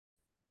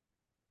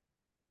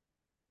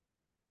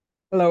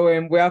Hello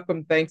and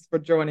welcome. Thanks for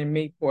joining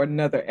me for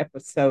another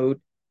episode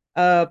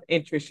of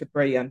Antricia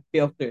Bray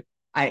Unfiltered.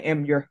 I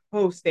am your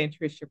host,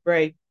 Antricia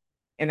Bray,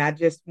 and I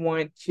just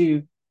want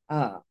to,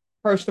 uh,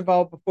 first of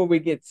all, before we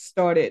get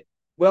started,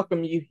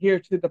 welcome you here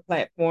to the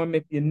platform.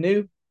 If you're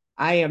new,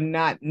 I am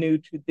not new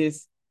to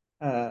this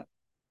uh,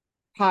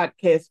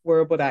 podcast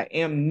world, but I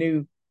am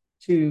new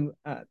to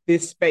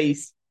this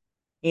space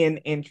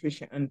in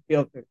Antricia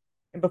Unfiltered.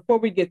 And before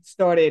we get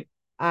started,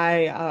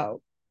 I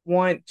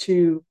want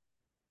to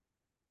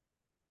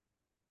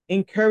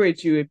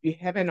encourage you, if you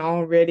haven't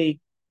already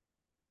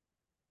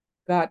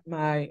got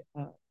my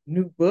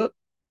new book,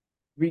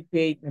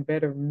 Recreating a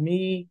Better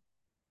Me,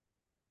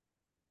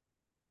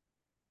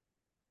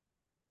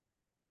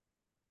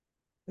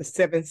 the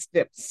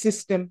 7-step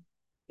system.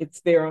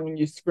 It's there on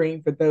your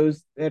screen for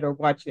those that are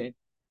watching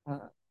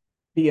uh,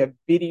 via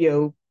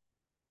video.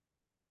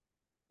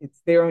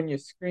 It's there on your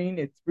screen.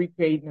 It's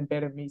Recreating a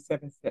Better Me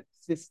 7-step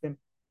system,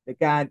 the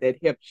guide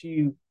that helps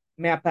you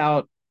map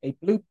out a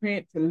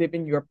blueprint to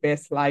living your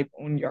best life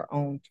on your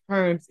own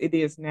terms. It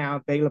is now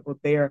available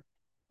there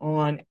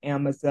on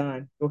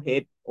Amazon. Go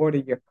ahead, order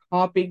your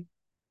copy.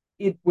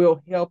 It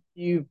will help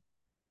you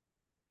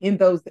in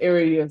those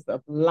areas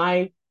of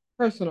life,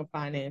 personal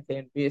finance,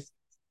 and business.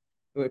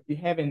 So if you're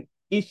having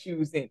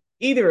issues in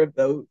either of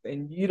those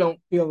and you don't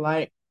feel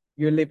like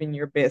you're living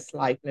your best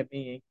life, let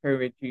me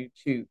encourage you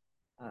to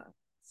uh,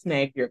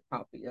 snag your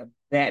copy of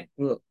that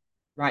book.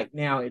 Right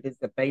now, it is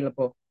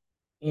available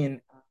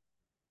in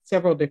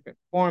several different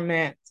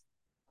formats,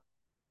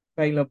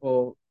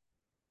 available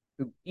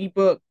through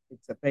ebook,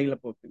 it's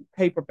available through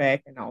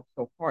paperback and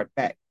also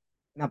hardback.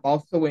 And I've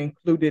also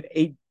included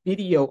a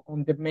video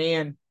on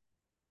demand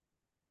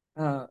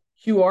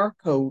QR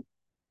code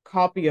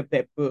copy of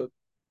that book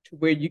to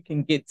where you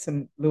can get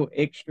some little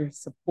extra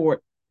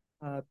support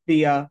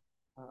via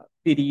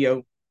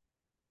video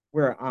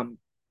where I'm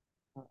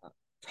uh,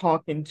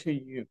 talking to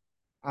you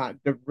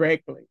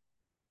directly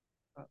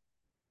uh,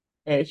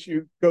 as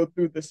you go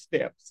through the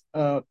steps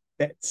of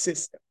that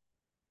system.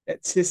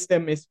 That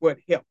system is what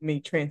helped me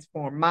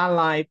transform my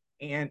life,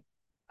 and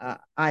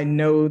I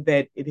know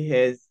that it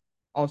has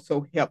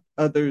also helped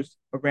others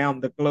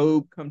around the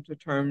globe come to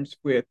terms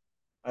with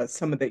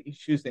some of the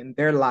issues in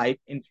their life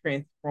and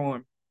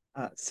transform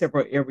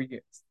several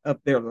areas of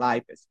their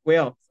life as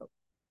well. So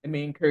let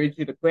me encourage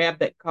you to grab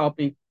that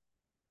copy,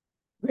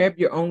 grab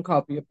your own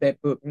copy of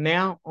that book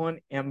now on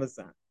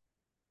Amazon.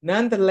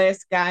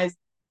 Nonetheless, guys,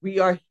 we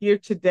are here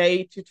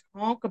today to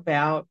talk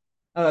about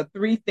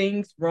three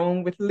things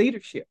wrong with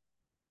leadership.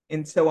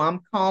 And so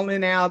I'm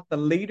calling out the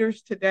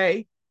leaders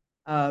today,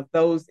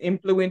 those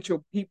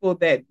influential people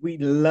that we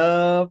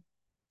love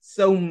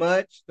so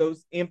much,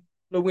 those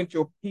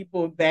influential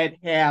people that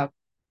have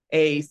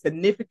a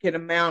significant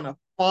amount of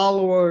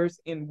followers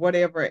in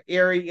whatever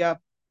area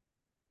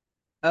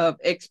of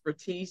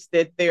expertise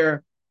that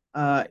they're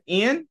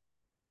in.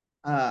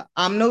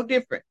 I'm no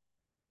different.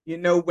 You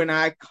know, when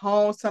I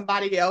call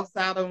somebody else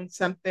out on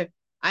something,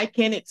 I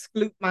can't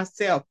exclude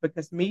myself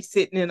because me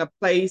sitting in a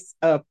place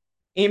of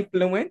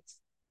influence,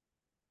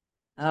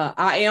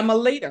 I am a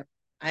leader.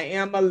 I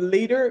am a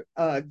leader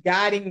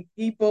guiding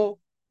people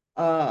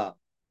uh,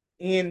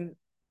 in,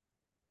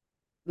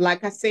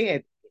 like I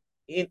said,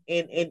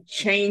 in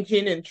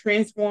changing and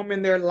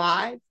transforming their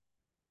lives.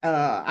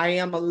 I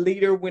am a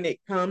leader when it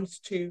comes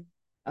to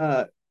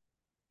uh,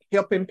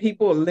 helping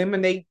people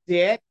eliminate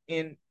debt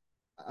and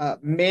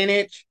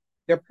manage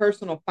their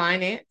personal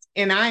finance.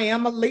 And I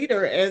am a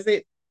leader as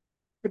it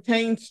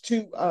pertains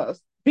to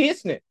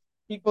business,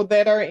 people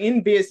that are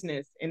in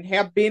business and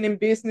have been in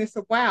business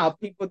a while,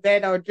 people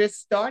that are just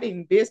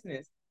starting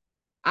business.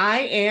 I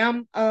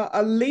am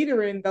a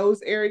leader in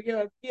those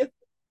areas of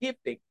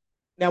gifting.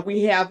 Now,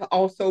 we have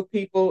also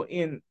people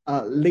in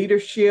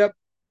leadership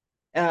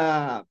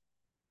uh,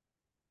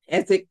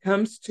 as it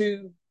comes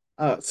to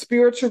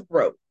spiritual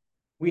growth.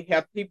 We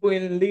have people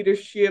in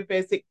leadership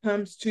as it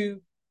comes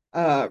to,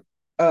 uh,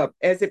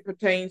 as it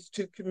pertains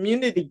to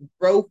community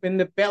growth and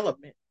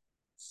development.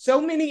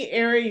 So many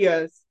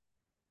areas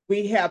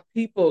we have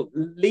people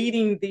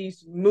leading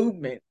these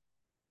movements,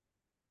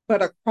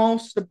 but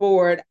across the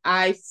board,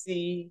 I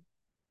see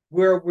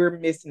where we're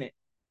missing it.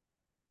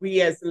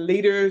 We as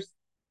leaders,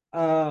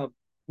 uh,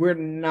 we're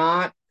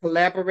not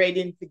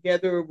collaborating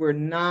together. We're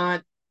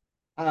not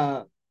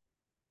uh,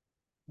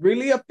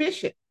 really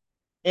efficient.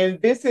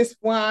 And this is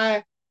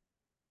why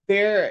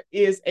there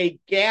is a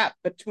gap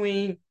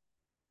between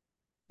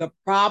the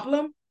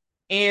problem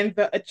and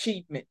the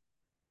achievement.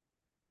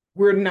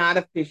 We're not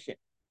efficient.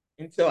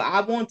 And so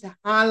I want to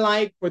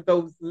highlight for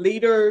those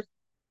leaders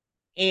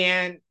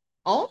and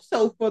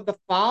also for the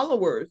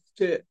followers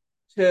to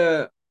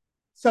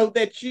so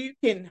that you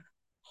can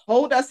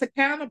hold us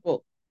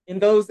accountable in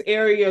those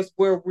areas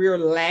where we're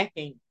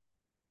lacking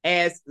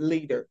as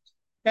leaders.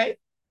 Okay.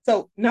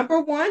 So number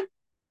one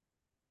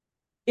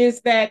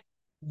is that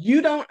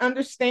you don't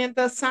understand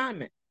the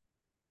assignment.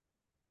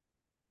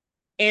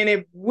 And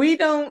if we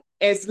don't,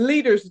 as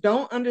leaders,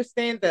 don't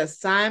understand the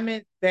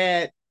assignment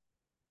that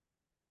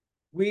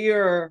we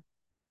are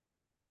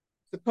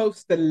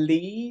supposed to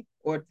lead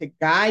or to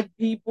guide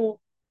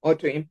people or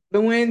to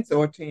influence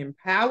or to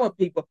empower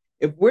people,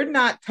 if we're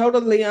not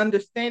totally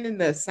understanding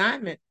the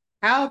assignment,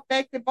 how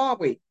effective are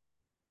we?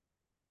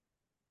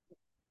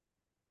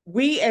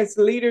 We as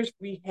leaders,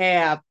 we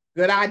have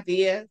good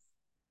ideas.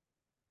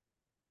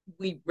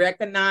 We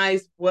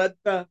recognize what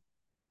the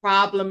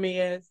problem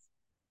is.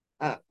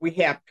 We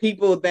have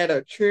people that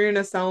are cheering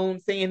us on,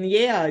 saying,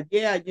 yeah,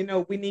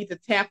 we need to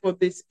tackle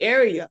this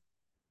area.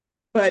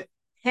 But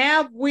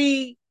have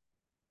we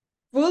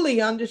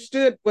fully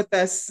understood what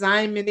the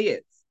assignment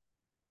is?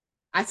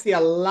 I see a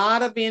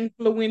lot of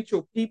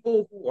influential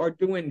people who are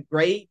doing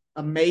great,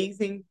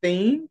 amazing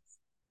things.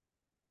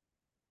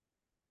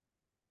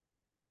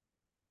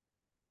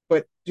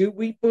 But do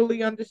we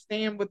fully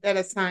understand what that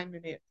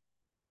assignment is?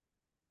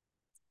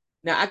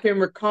 Now, I can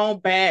recall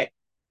back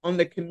on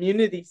the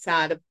community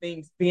side of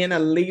things, being a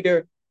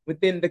leader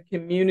within the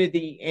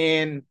community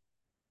and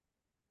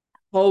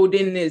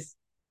hosting this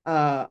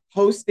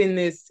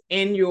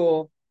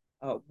annual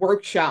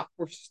workshop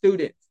for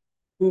students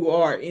who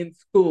are in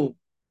school.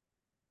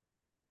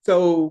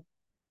 So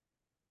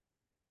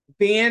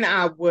then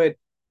I would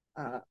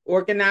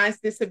organize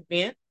this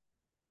event.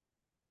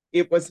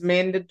 It was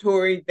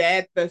mandatory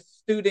that the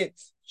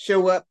students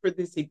show up for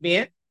this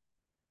event.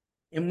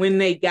 And when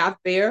they got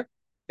there,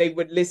 they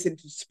would listen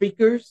to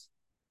speakers.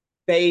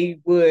 They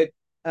would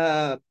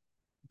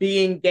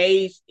be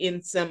engaged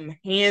in some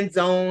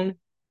hands-on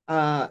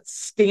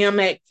STEM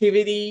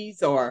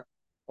activities or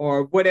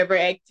whatever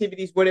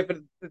activities, whatever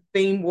the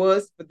theme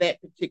was for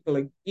that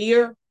particular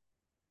year.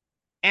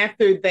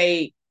 After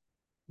they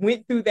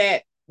went through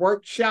that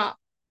workshop,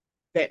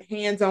 that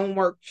hands-on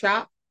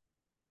workshop,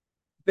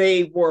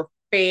 they were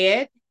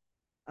fed.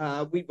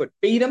 We would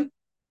feed them.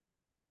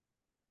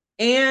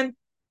 And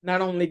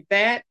not only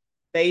that,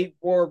 they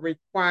were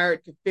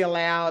required to fill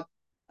out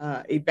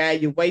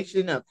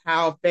evaluation of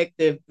how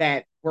effective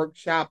that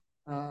workshop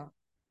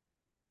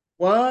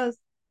was.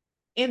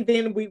 And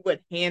then we would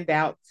hand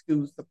out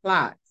school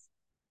supplies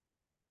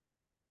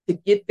to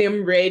get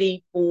them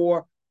ready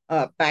for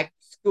back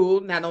to school.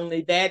 Not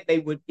only that, they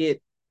would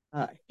get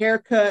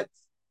haircuts.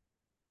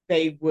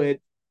 They would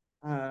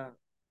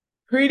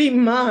pretty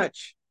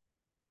much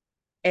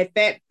at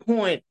that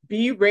point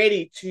be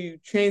ready to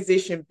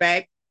transition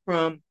back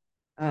from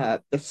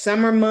the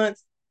summer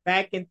months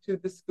back into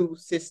the school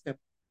system,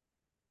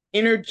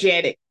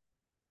 energetic,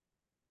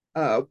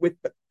 with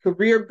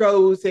career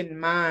goals in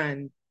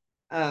mind,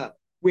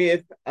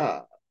 with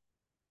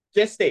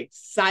just the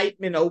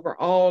excitement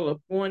overall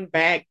of going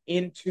back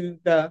into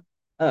the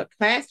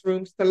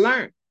classrooms to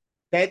learn.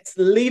 That's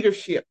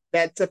leadership.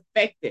 That's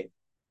effective.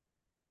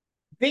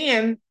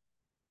 Then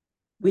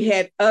we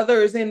had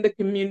others in the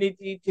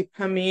community to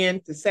come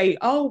in to say,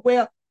 oh,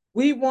 well,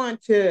 we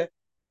want to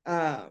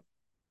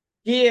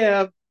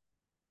give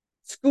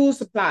school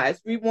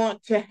supplies. We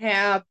want to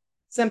have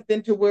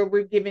something to where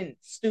we're giving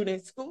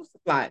students school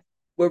supplies.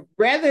 Well,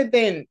 rather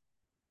than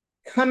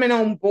coming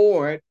on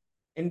board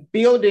and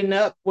building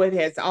up what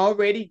has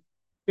already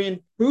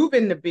been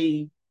proven to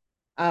be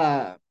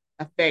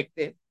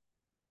effective,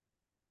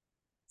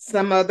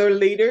 some other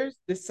leaders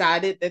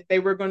decided that they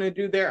were going to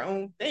do their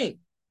own thing.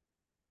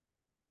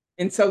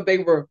 And so they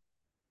were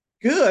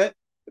good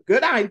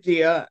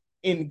idea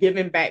in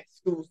giving back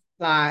school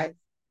supplies,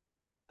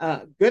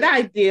 good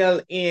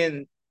idea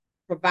in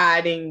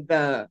providing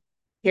the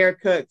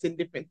haircuts and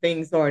different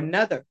things or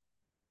another,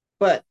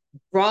 but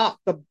drop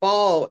the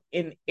ball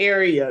in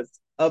areas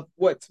of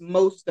what's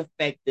most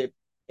effective,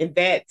 and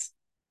that's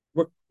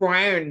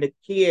requiring the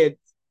kids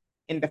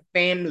and the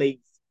families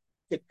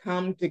to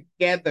come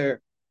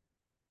together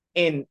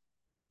and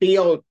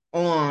build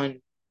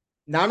on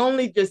not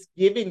only just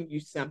giving you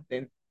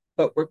something,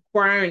 but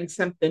requiring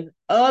something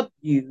of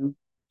you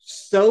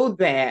so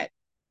that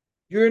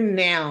you're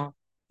now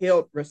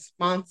held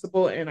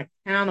responsible and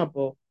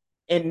accountable.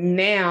 And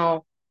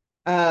now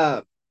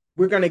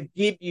we're going to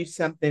give you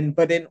something,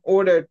 but in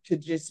order to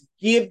just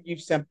give you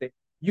something,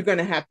 you're going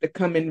to have to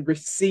come and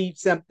receive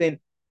something,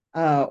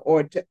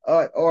 or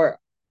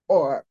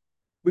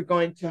we're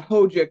going to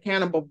hold you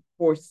accountable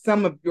for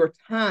some of your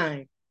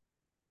time,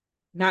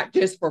 not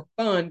just for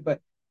fun, but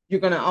you're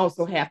going to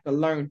also have to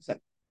learn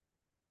something.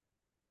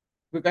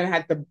 We're going to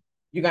have to,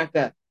 you got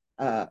to,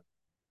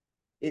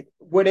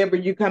 whatever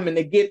you're coming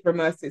to get from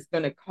us, it's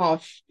going to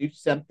cost you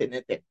something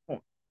at that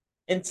point.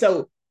 And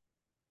so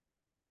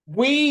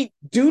we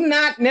do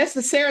not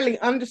necessarily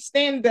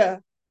understand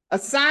the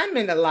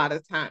assignment a lot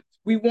of times.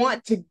 We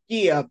want to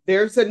give.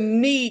 There's a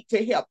need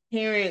to help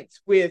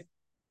parents with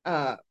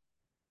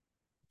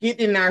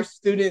getting our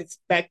students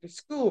back to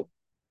school,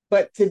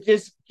 but to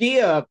just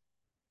give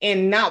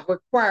and not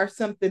require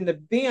something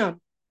of them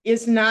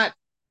is not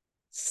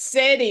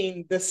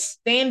setting the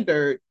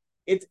standard.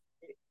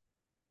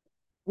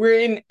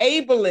 We're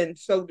enabling,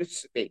 so to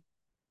speak.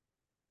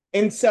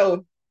 And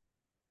so,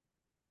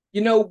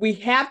 we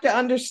have to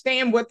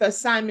understand what the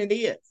assignment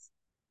is.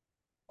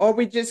 Or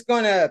we're just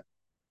going to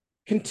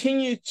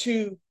continue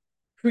to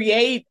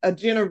create a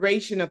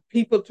generation of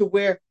people to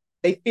where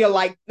they feel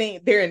like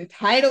they're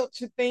entitled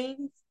to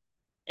things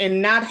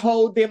and not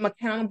hold them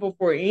accountable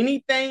for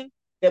anything,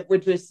 that we're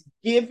just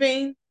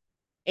giving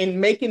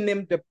and making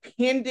them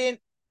dependent,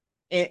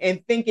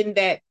 and thinking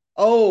that,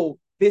 oh,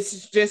 this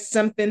is just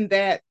something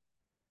that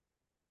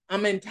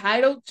I'm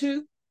entitled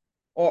to,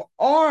 or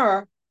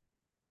are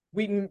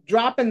we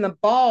dropping the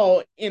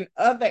ball in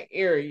other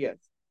areas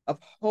of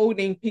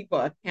holding people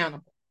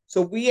accountable?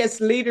 So we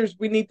as leaders,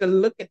 we need to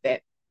look at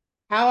that.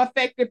 How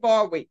effective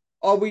are we?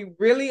 Are we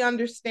really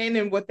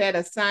understanding what that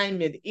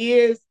assignment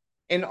is?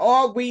 And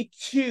are we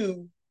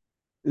too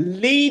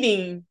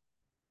leading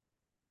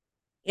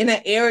in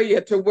an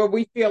area to where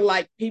we feel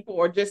like people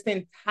are just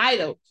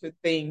entitled to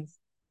things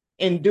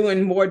and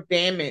doing more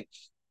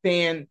damage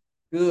than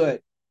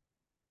good?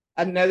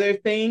 Another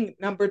thing,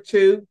 number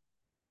two,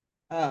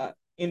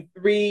 in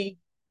three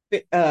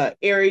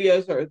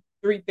areas, or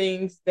three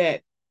things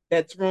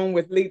that's wrong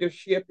with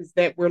leadership, is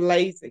that we're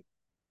lazy.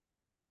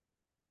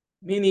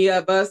 Many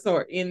of us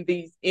are in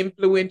these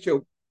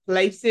influential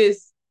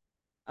places,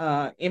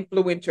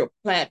 influential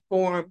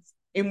platforms,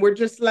 and we're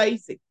just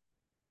lazy.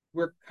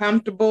 We're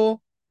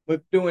comfortable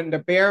with doing the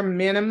bare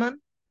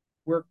minimum.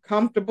 We're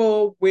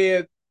comfortable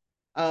with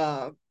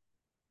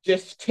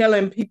just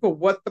telling people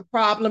what the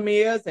problem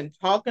is and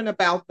talking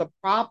about the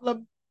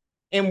problem.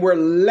 And we're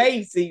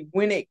lazy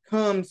when it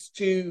comes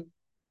to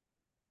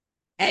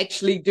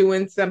actually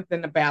doing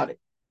something about it.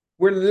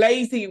 We're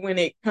lazy when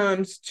it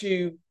comes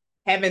to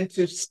having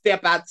to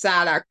step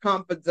outside our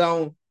comfort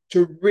zone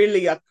to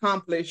really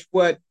accomplish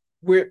what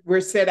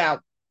we're set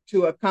out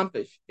to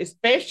accomplish,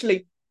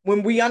 especially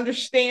when we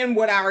understand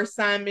what our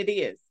assignment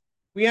is.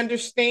 We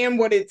understand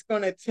what it's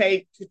going to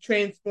take to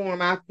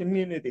transform our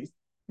communities.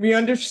 We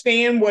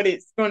understand what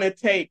it's going to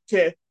take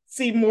to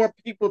see more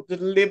people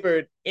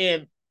delivered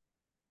and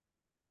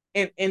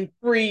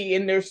free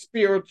in their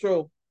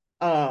spiritual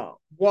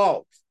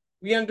walks.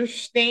 We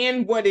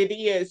understand what it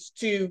is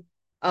to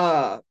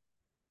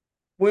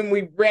when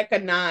we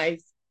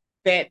recognize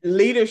that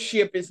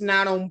leadership is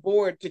not on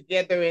board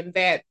together, and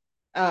that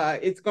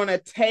it's going to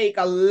take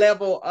a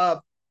level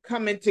of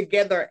coming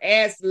together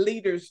as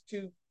leaders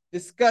to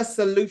discuss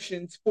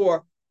solutions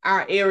for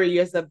our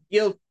areas of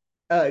guilt,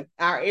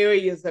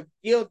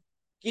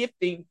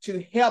 gifting,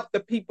 to help the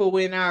people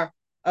in our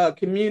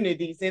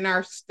communities, in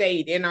our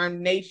state, in our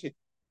nation.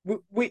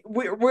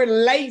 We're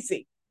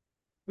lazy.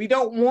 We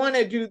don't want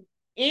to do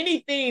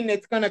anything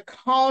that's going to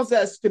cause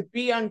us to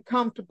be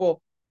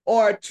uncomfortable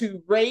or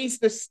to raise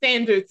the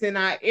standards in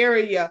our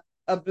area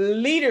of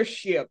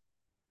leadership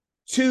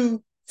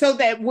so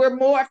that we're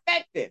more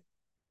effective.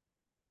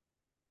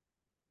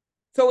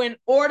 So in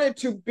order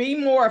to be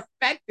more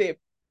effective,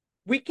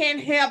 we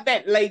can't have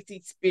that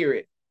lazy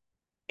spirit.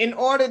 In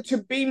order to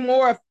be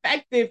more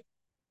effective,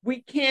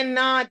 we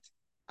cannot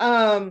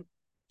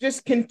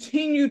just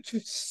continue to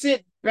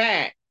sit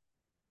back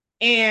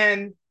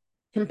and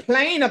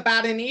complain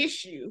about an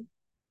issue,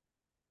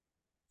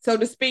 so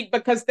to speak,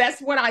 because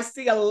that's what I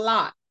see a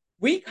lot.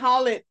 We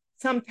call it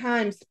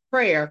sometimes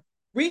prayer.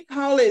 We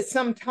call it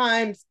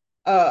sometimes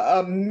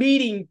a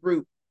meeting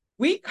group.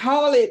 We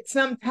call it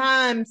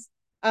sometimes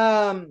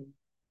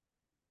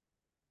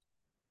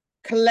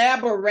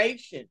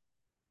collaboration.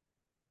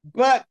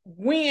 But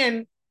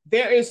when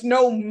there is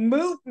no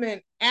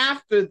movement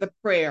after the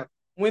prayer,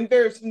 when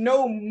there's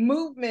no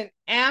movement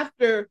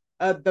after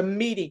the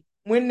meeting,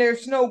 when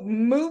there's no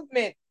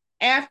movement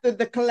after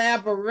the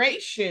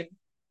collaboration,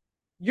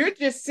 you're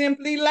just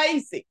simply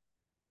lazy.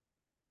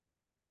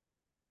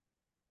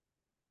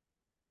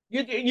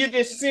 You're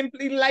just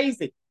simply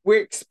lazy.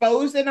 We're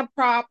exposing a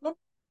problem.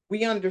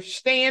 We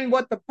understand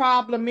what the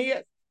problem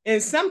is.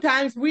 And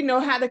sometimes we know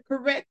how to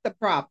correct the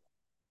problem.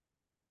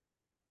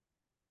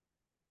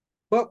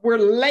 But we're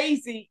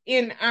lazy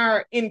in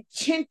our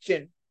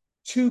intention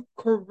to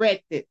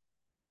correct it.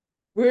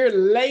 We're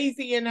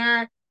lazy in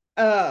our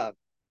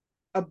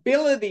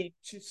ability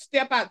to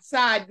step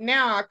outside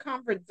now our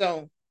comfort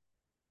zone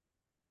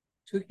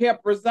to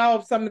help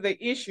resolve some of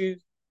the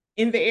issues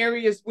in the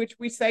areas which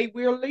we say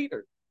we're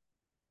leaders.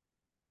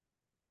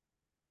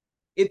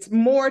 It's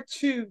more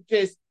to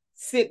just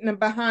sitting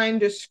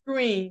behind a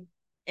screen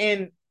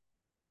and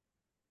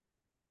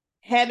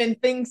having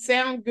things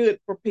sound good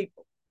for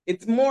people.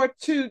 It's more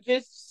to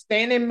just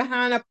standing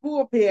behind a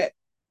pulpit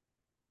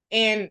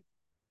and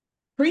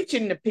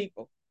preaching to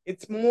people.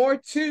 It's more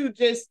to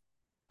just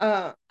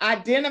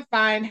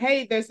identifying,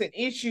 hey, there's an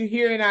issue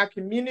here in our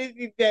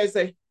community. There's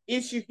an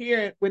issue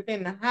here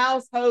within the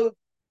household.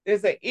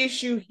 There's an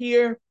issue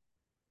here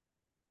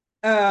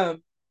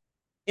in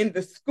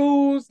the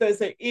schools.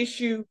 There's an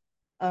issue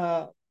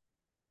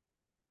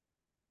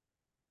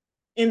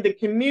in the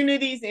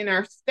communities, in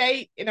our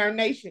state, in our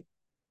nation.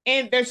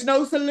 And there's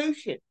no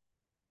solution.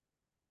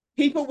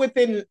 People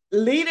within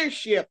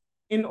leadership,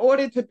 in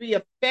order to be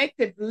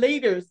effective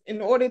leaders,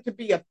 in order to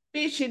be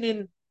efficient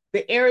in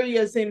the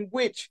areas in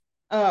which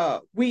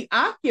we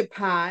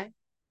occupy,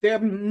 there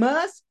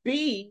must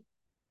be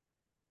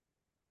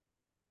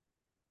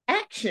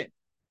action.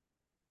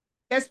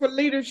 That's what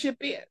leadership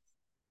is.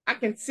 I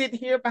can sit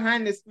here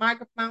behind this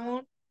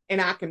microphone and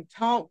I can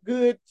talk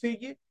good to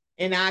you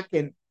and I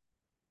can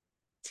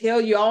tell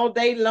you all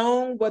day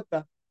long what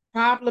the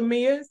problem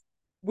is.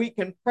 We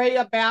can pray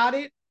about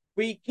it.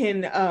 We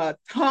can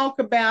talk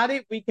about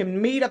it. We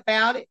can meet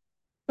about it.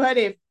 But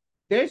if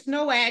there's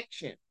no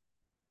action,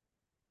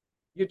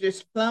 you're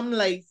just plumb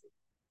lazy.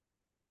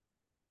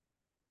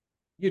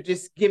 You're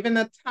just given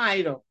a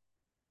title.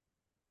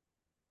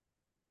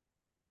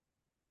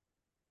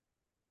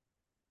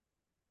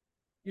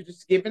 You're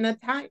just given a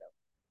title.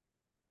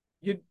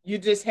 You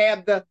just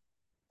have the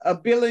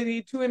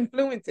ability to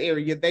influence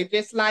area. They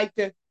just like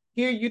to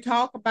hear you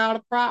talk about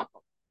a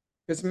problem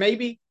because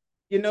maybe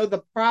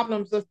the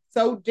problems are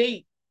so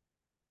deep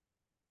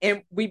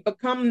and we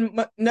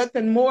become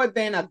nothing more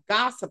than a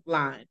gossip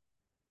line,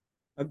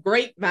 a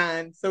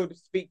grapevine, so to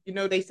speak.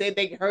 They said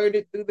they heard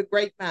it through the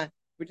grapevine.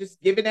 We're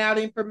just giving out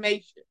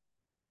information.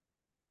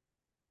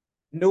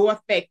 No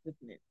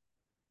effectiveness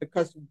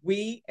because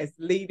we as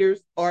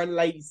leaders are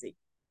lazy.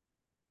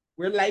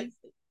 We're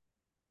lazy.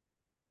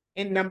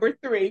 And number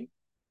 3,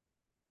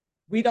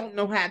 we don't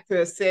know how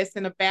to assess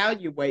and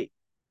evaluate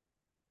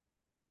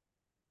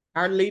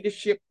our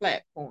leadership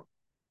platform.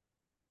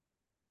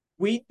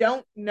 We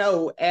don't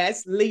know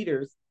as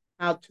leaders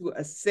how to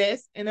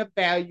assess and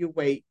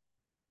evaluate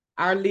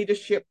our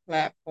leadership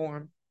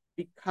platform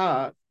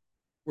because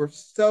we're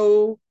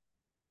so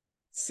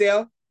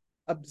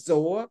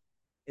self-absorbed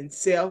and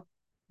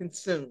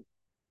self-consumed.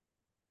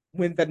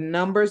 When the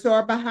numbers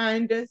are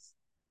behind us,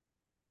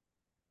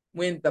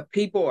 when the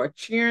people are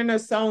cheering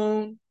us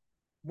on,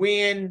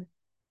 when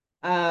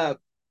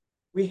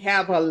we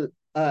have a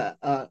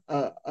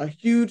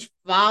huge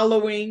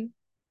following,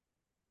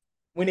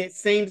 when it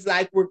seems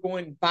like we're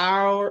going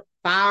viral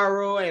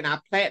and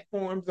our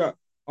platforms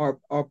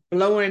are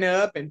blowing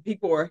up and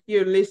people are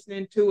here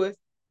listening to us,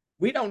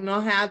 we don't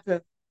know how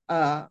to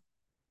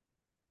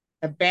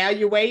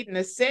evaluate and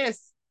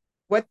assess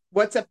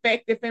what's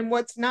effective and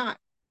what's not.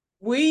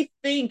 We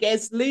think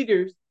as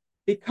leaders,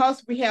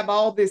 because we have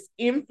all this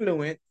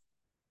influence,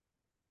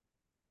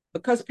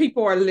 because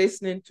people are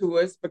listening to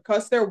us,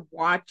 because they're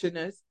watching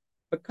us,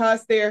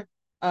 because they're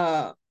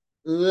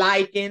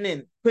liking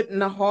and putting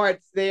the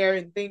hearts there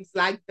and things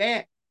like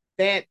that,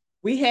 that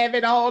we have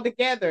it all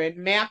together and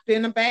mapped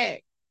in a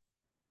bag.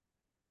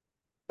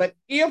 But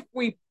if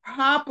we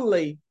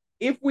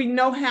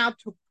know how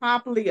to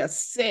properly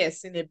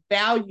assess and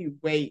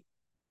evaluate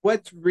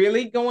what's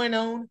really going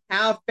on,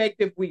 how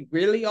effective we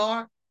really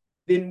are,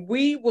 then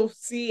we will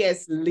see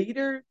as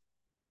leaders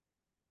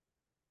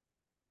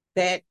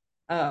that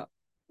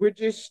we're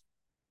just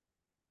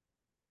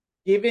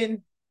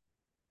giving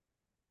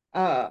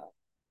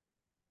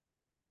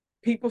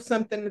people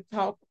something to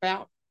talk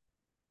about.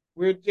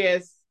 We're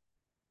just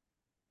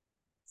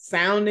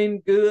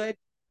sounding good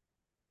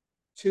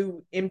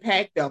to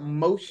impact the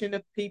emotion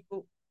of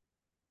people.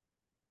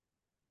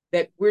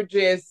 That we're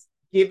just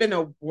given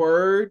a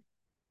word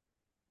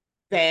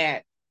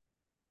that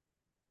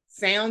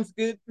sounds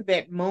good for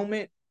that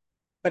moment,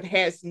 but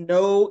has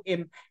no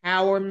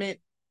empowerment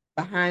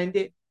behind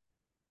it.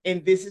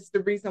 And this is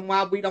the reason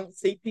why we don't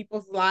see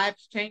people's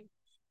lives change.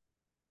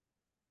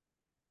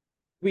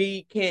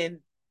 We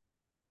can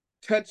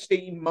touch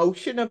the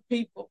emotion of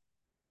people.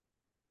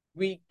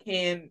 We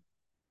can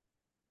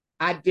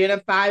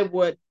identify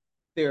what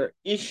their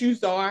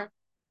issues are.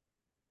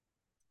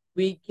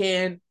 We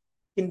can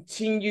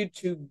continue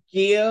to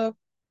give,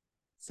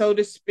 so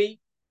to speak.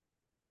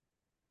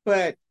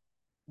 But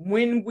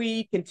when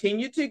we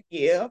continue to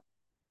give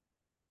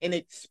and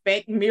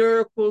expect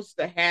miracles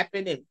to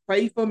happen and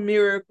pray for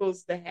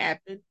miracles to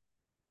happen,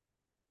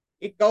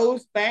 it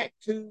goes back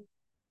to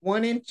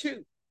 1 and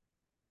 2.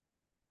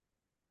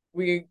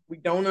 We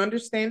don't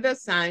understand the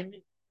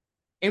assignment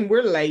and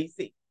we're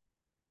lazy.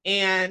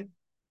 And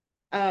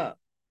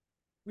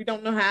we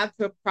don't know how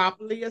to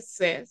properly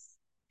assess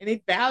and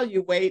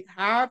evaluate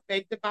how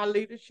effective our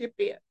leadership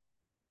is.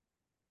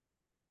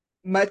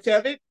 Much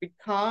of it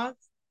because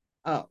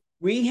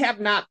we have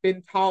not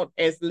been taught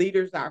as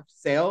leaders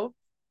ourselves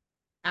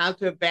how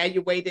to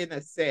evaluate and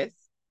assess.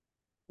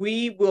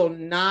 We will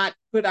not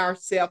put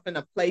ourselves in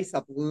a place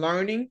of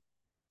learning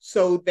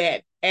so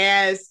that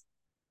as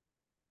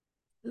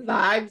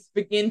lives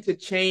begin to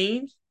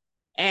change,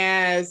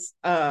 as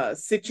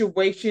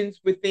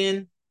situations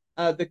within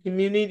the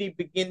community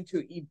begin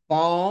to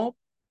evolve,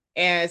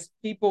 as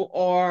people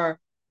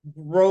are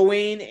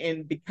growing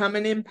and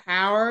becoming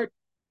empowered,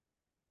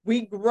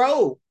 we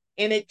grow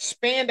and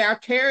expand our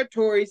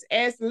territories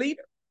as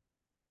leaders.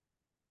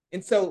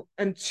 And so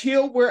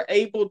until we're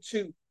able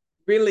to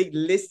really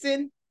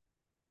listen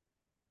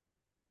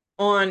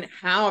on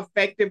how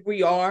effective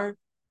we are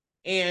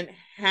and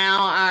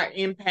how our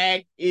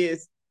impact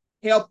is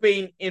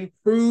helping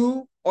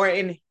improve or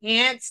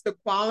enhance the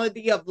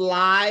quality of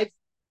lives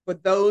for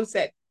those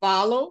that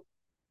follow,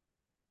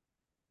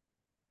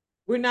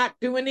 we're not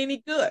doing any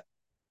good.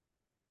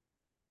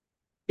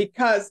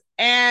 Because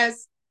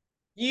as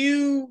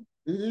you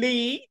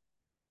lead,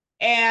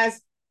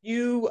 as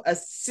you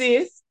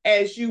assist,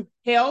 as you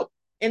help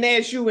And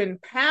as you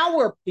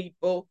empower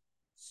people,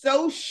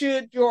 so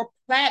should your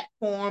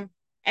platform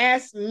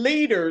as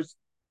leaders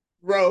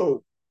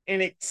grow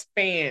and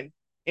expand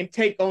and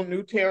take on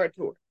new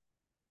territory.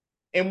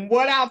 And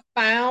what I've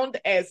found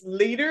as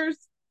leaders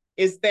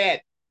is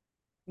that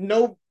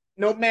no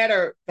no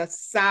matter the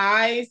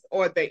size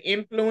or the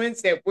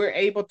influence that we're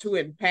able to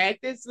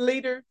impact as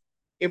leaders,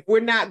 if we're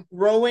not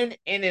growing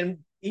and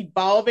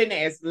evolving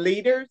as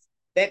leaders,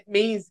 that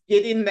means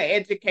getting the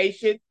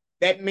education,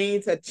 that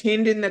means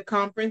attending the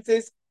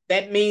conferences,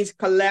 that means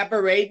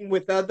collaborating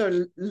with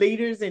other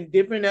leaders in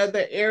different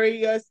other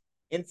areas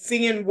and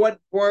seeing what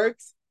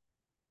works.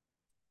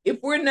 If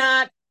we're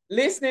not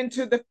listening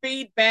to the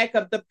feedback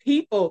of the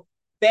people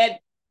that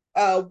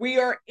we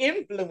are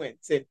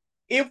influencing,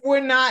 if we're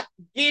not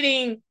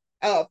getting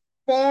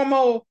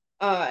formal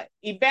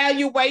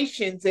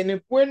evaluations, and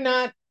if we're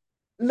not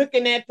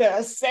looking at the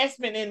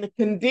assessment and the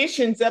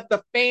conditions of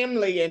the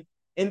family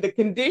and the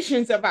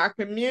conditions of our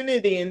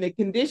community and the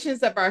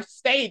conditions of our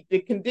state, the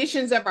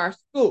conditions of our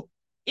school,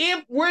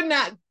 if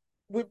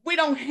we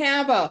don't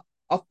have a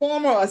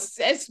formal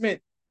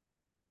assessment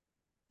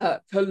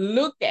to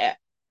look at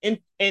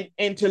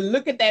and to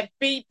look at that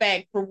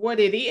feedback for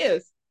what it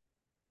is,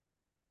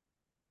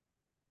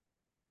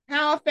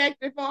 how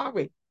effective are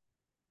we?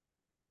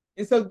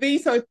 And so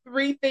these are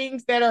three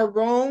things that are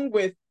wrong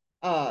with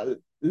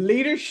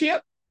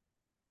leadership,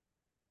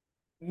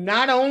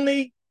 not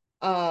only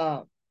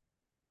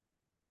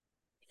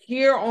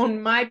here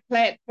on my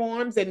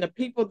platforms and the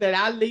people that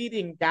I lead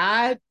and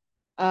guide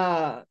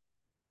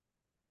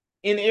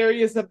in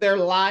areas of their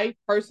life,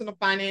 personal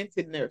finance,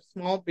 and their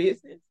small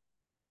business,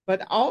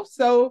 but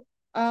also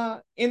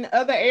in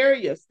other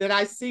areas that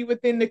I see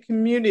within the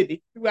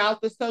community throughout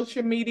the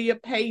social media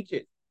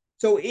pages.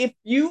 So if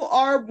you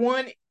are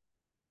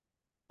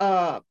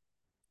a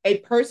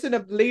person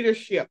of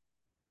leadership,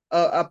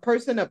 a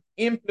person of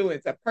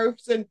influence, a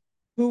person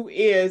who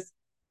is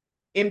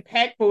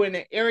impactful in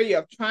the area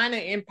of trying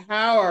to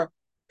empower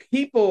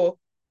people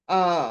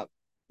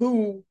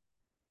who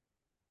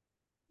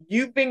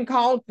you've been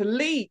called to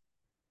lead,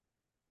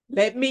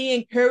 let me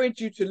encourage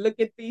you to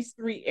look at these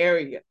three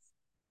areas.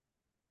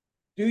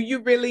 Do you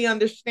really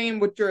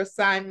understand what your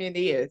assignment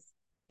is?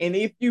 And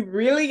if you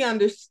really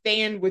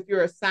understand what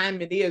your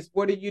assignment is,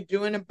 what are you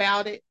doing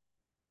about it?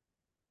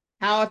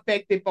 How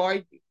effective are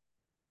you?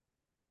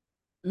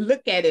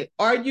 Look at it.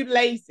 Are you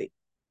lazy?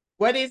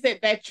 What is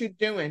it that you're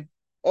doing?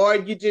 Or are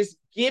you just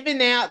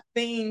giving out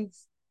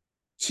things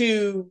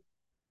to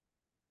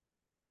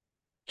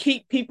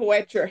keep people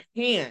at your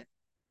hand,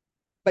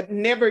 but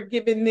never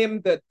giving them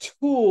the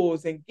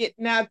tools and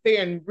getting out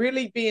there and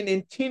really being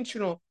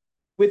intentional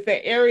with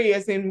the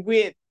areas in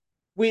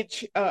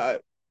which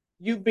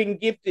you've been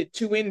gifted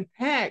to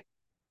impact?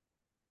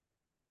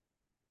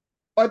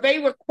 Are they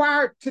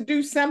required to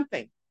do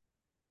something?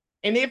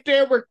 And if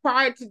they're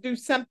required to do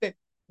something,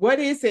 what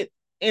is it?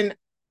 And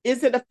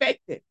is it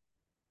effective?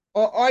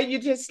 Or are you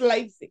just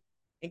lazy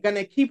and going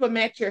to keep them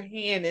at your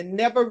hand and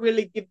never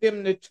really give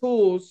them the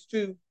tools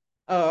to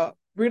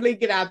really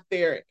get out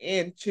there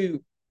and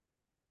to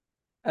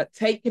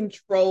take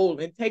control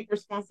and take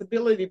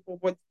responsibility for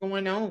what's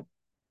going on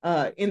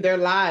in their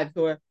lives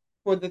or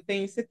for the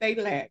things that they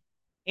lack?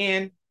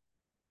 And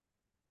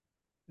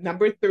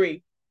number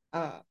three,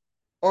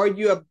 are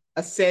you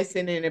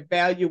assessing and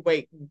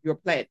evaluating your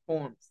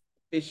platforms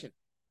efficiently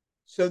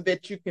so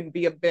that you can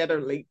be a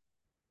better leader?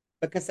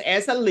 Because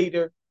as a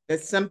leader,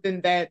 that's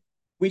something that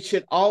we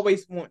should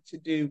always want to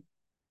do,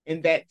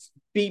 and that's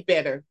be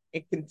better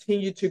and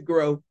continue to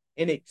grow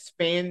and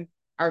expand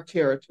our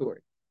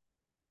territory.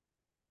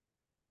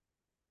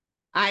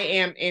 I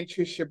am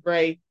Antricia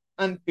Bray,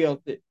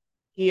 Unfiltered,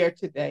 here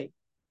today,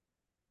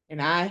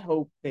 and I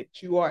hope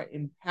that you are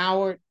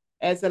empowered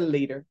as a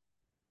leader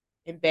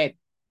and that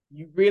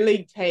you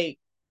really take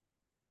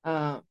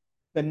the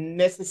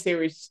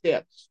necessary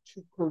steps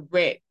to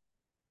correct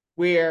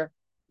where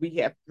we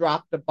have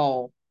dropped the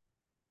ball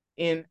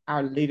in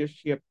our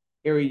leadership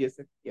areas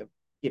of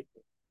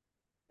gifting.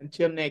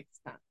 Until next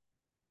time.